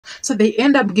So they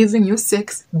end up giving you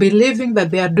sex believing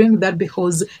that they are doing that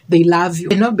because they love you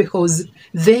and not because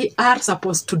they are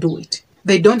supposed to do it.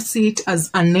 They don't see it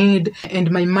as a need, and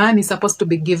my man is supposed to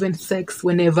be given sex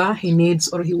whenever he needs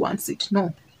or he wants it.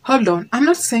 No. Hold on. I'm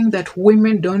not saying that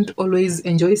women don't always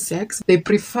enjoy sex. They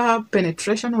prefer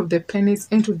penetration of the penis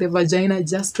into the vagina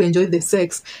just to enjoy the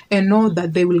sex and know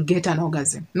that they will get an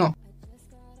orgasm. No.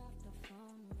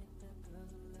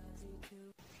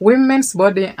 Women's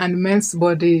body and men's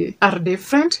body are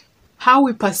different. How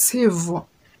we perceive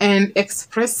and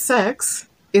express sex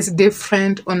is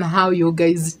different on how you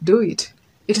guys do it.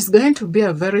 It is going to be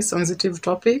a very sensitive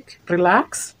topic.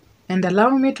 Relax and allow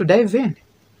me to dive in.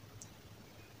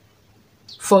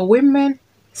 For women,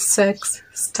 sex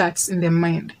starts in the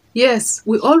mind. Yes,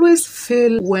 we always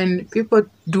feel when people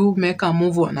do make a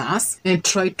move on us and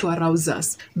try to arouse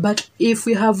us. But if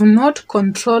we have not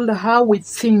controlled how we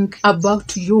think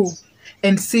about you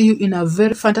and see you in a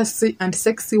very fantasy and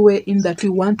sexy way in that we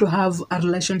want to have a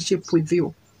relationship with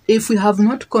you, if we have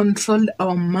not controlled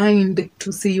our mind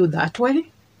to see you that way,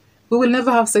 we will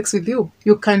never have sex with you.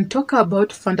 You can talk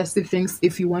about fantasy things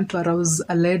if you want to arouse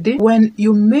a lady. When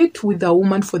you meet with a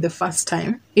woman for the first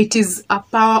time, it is a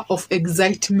power of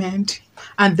excitement,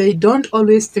 and they don't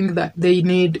always think that they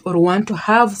need or want to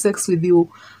have sex with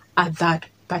you at that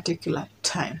particular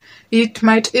time. It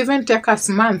might even take us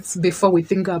months before we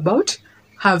think about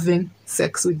having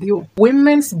sex with you.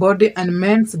 Women's body and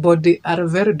men's body are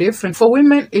very different. For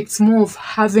women, it's more of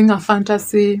having a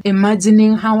fantasy,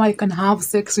 imagining how I can have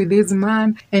sex with this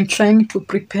man and trying to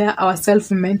prepare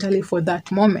ourselves mentally for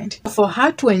that moment. For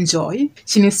her to enjoy,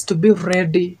 she needs to be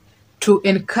ready to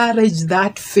encourage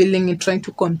that feeling and trying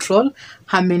to control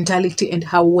her mentality and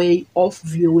her way of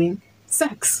viewing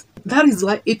sex. That is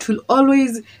why it will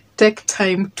always take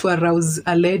time to arouse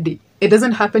a lady. It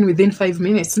doesn't happen within 5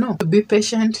 minutes, no. To be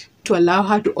patient, to allow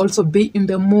her to also be in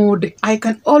the mood. I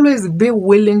can always be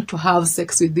willing to have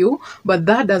sex with you, but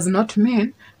that does not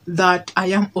mean that I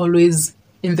am always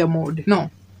in the mood.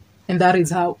 No. And that is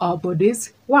how our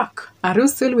bodies work. Are you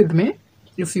still with me?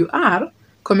 If you are,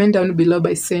 comment down below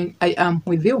by saying I am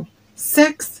with you.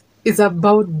 Sex is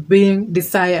about being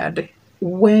desired.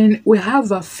 When we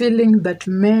have a feeling that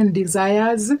men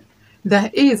desires,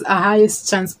 there is a highest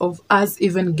chance of us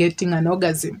even getting an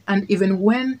orgasm. And even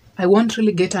when I won't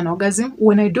really get an orgasm,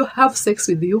 when I do have sex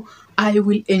with you, I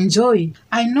will enjoy.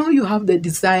 I know you have the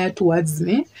desire towards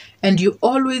me and you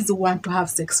always want to have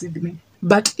sex with me.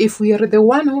 But if we are the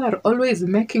one who are always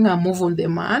making a move on the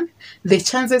man, the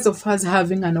chances of us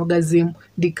having an orgasm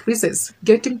decreases.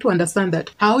 Getting to understand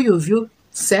that how you view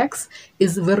sex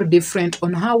is very different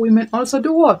on how women also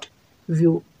do what?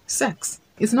 View sex.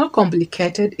 It's not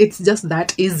complicated, it's just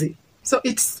that easy. So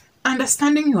it's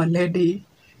understanding your lady,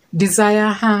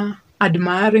 desire her,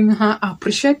 admiring her,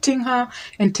 appreciating her,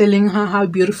 and telling her how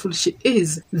beautiful she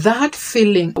is. That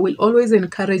feeling will always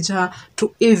encourage her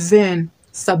to even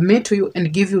submit to you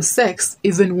and give you sex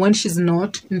even when she's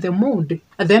not in the mood.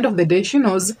 At the end of the day, she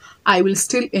knows I will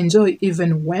still enjoy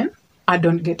even when I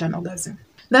don't get an orgasm.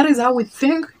 That is how we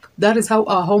think. That is how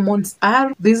our hormones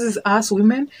are. This is us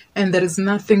women, and there is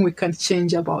nothing we can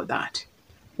change about that.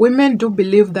 Women do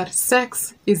believe that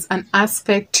sex is an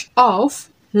aspect of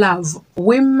love.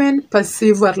 Women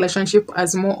perceive a relationship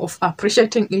as more of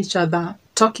appreciating each other,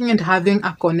 talking and having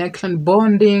a connection,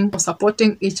 bonding,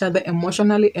 supporting each other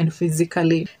emotionally and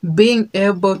physically, being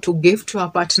able to give to a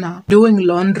partner, doing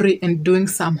laundry and doing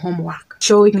some homework,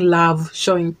 showing love,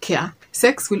 showing care.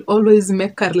 Sex will always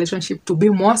make a relationship to be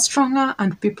more stronger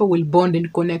and people will bond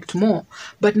and connect more.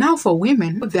 But now for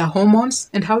women, their hormones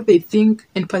and how they think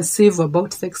and perceive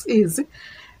about sex is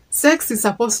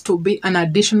supposed to be an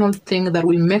additional thing that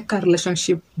will make a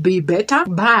relationship be better,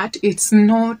 but it's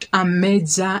not a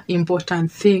major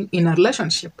important thing in a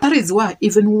relationship. That is why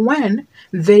even when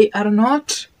they are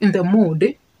not in the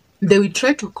mood, they will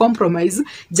try to compromise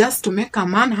just to make a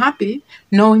man happy,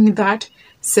 knowing that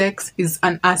sex is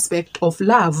an aspect of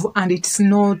love and it's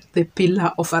not the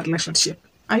pillar of a relationship.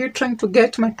 Are you trying to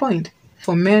get my point?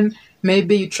 For men,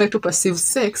 maybe you try to perceive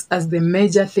sex as the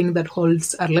major thing that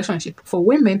holds a relationship. For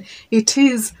women, it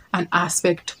is an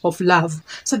aspect of love.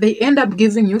 So they end up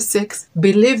giving you sex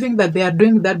believing that they are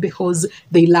doing that because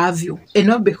they love you and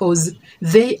not because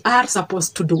they are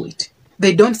supposed to do it.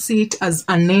 They don't see it as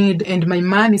a need and my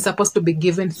man is supposed to be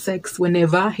given sex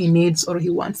whenever he needs or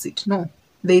he wants it. No.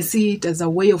 They see it as a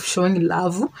way of showing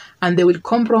love and they will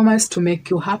compromise to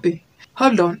make you happy.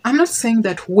 Hold on, I'm not saying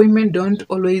that women don't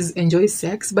always enjoy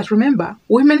sex, but remember,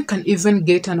 women can even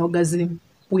get an orgasm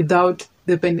without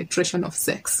the penetration of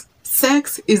sex.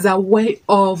 Sex is a way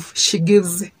of she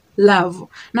gives love.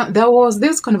 Now, there was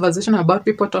this conversation about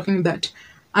people talking that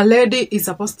a lady is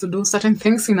supposed to do certain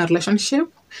things in a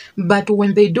relationship, but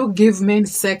when they do give men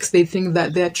sex, they think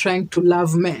that they are trying to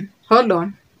love men. Hold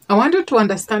on. I want you to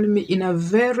understand me in a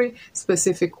very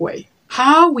specific way.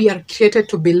 How we are created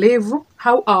to believe,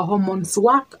 how our hormones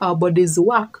work, our bodies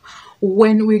work,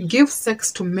 when we give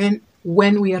sex to men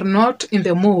when we are not in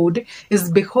the mood,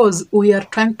 is because we are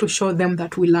trying to show them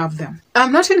that we love them.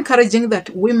 I'm not encouraging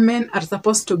that women are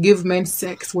supposed to give men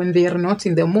sex when they are not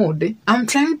in the mood. I'm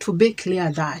trying to be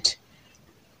clear that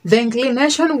the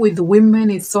inclination with women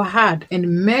is so hard,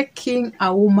 and making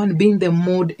a woman be in the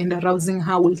mood and arousing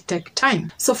her will take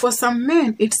time. So for some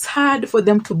men, it's hard for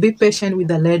them to be patient with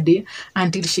a lady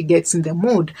until she gets in the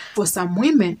mood. For some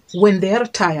women, when they are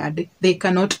tired, they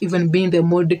cannot even be in the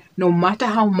mood no matter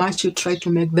how much you try to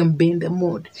make them be in the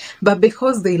mood. But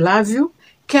because they love you,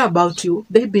 care about you,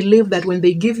 they believe that when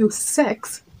they give you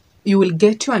sex, you will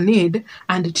get your need,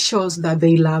 and it shows that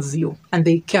they love you and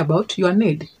they care about your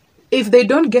need. If they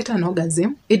don't get an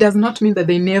orgasm, it does not mean that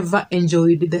they never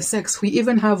enjoyed the sex. We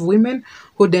even have women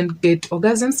who don't get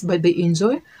orgasms, but they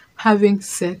enjoy having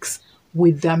sex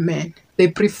with their men. They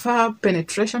prefer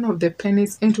penetration of the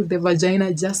penis into the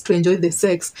vagina just to enjoy the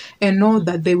sex and know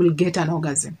that they will get an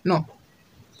orgasm. No.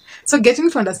 So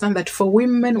getting to understand that for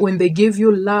women, when they give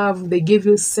you love, they give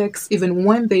you sex, even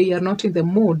when they are not in the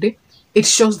mood, it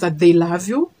shows that they love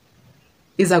you,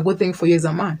 is a good thing for you as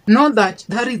a man. Not that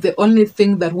that is the only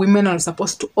thing that women are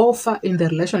supposed to offer in the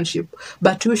relationship,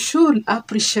 but you should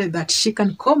appreciate that she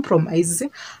can compromise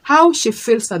how she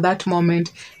feels at that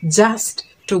moment just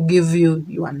to give you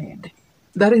your need.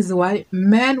 That is why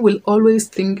men will always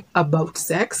think about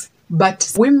sex,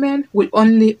 but women will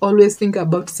only always think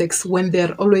about sex when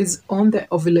they're always on the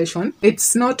ovulation.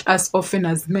 It's not as often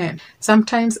as men.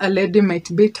 Sometimes a lady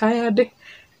might be tired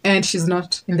and she's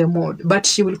not in the mood, but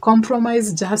she will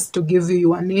compromise just to give you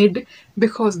your need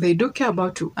because they do care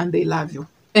about you and they love you.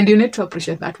 And you need to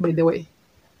appreciate that, by the way.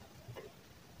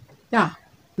 Yeah,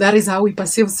 that is how we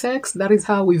perceive sex. That is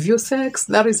how we view sex.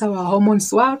 That is how our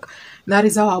hormones work. That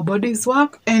is how our bodies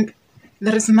work. And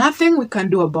there is nothing we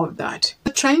can do about that.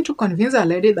 Trying to convince a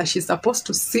lady that she's supposed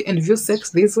to see and view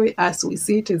sex this way as we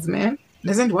see it as men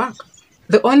doesn't work.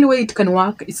 The only way it can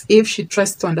work is if she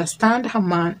tries to understand her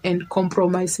man and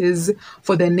compromises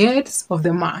for the needs of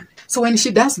the man. So when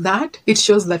she does that, it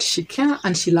shows that she cares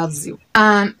and she loves you.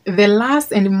 And the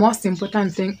last and most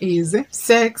important thing is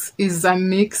sex is a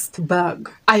mixed bag.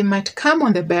 I might come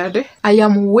on the bed, I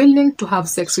am willing to have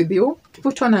sex with you,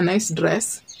 put on a nice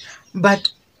dress, but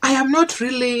I am not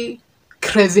really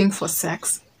craving for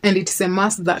sex, and it's a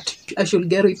must that I should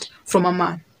get it from a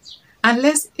man.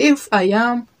 Unless if I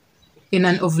am in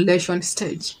an ovulation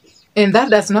stage. And that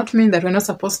does not mean that we're not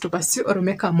supposed to pursue or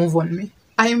make a move on me.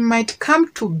 I might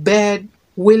come to bed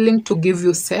willing to give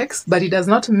you sex, but it does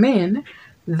not mean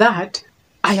that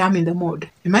I am in the mood.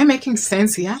 Am I making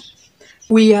sense here?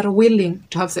 We are willing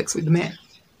to have sex with men.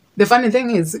 The funny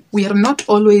thing is, we are not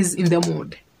always in the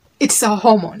mood. It's our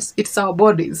hormones, it's our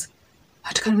bodies.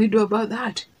 What can we do about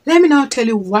that? Let me now tell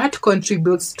you what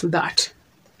contributes to that.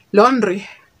 Laundry,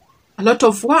 a lot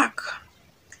of work,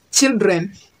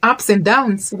 children, ups and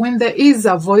downs. When there is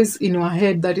a voice in your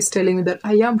head that is telling you that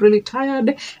I am really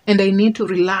tired and I need to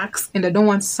relax and I don't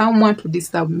want someone to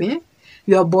disturb me,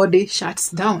 your body shuts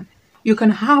down. You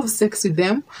can have sex with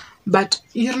them, but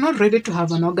you're not ready to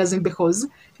have an orgasm because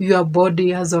your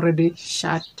body has already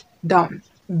shut down.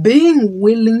 Being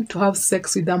willing to have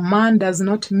sex with a man does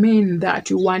not mean that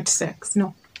you want sex.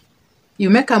 No. You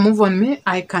make a move on me,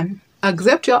 I can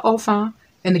accept your offer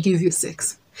and give you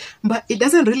sex. But it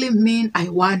doesn't really mean I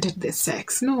wanted the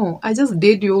sex. No, I just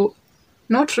did you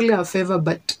not really a favor,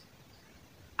 but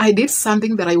I did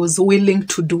something that I was willing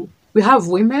to do. We have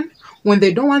women, when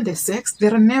they don't want the sex,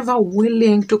 they're never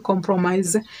willing to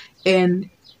compromise and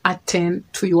attend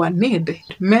to your need.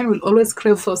 Men will always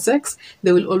crave for sex.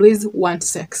 They will always want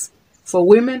sex. For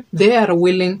women, they are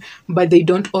willing, but they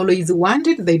don't always want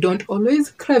it. They don't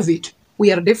always crave it.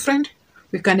 We are different.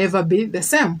 We can never be the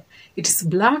same. It's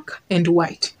black and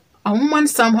white. A woman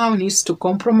somehow needs to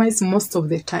compromise most of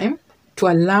the time to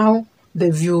allow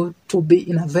the view to be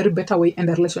in a very better way and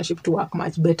the relationship to work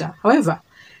much better. However,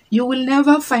 you will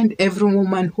never find every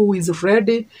woman who is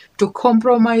ready to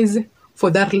compromise for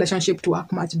that relationship to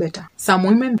work much better. Some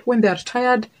women, when they're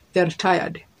tired, they're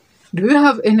tired. Do you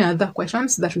have any other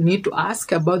questions that you need to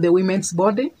ask about the women's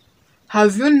body?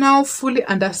 Have you now fully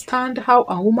understand how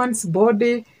a woman's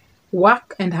body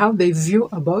work and how they view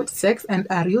about sex, and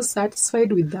are you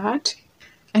satisfied with that?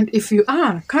 And if you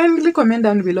are, kindly comment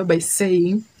down below by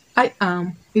saying I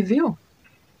am with you.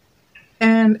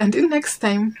 And until next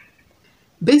time,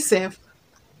 Be safe,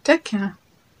 take care,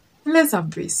 and let's have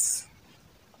peace.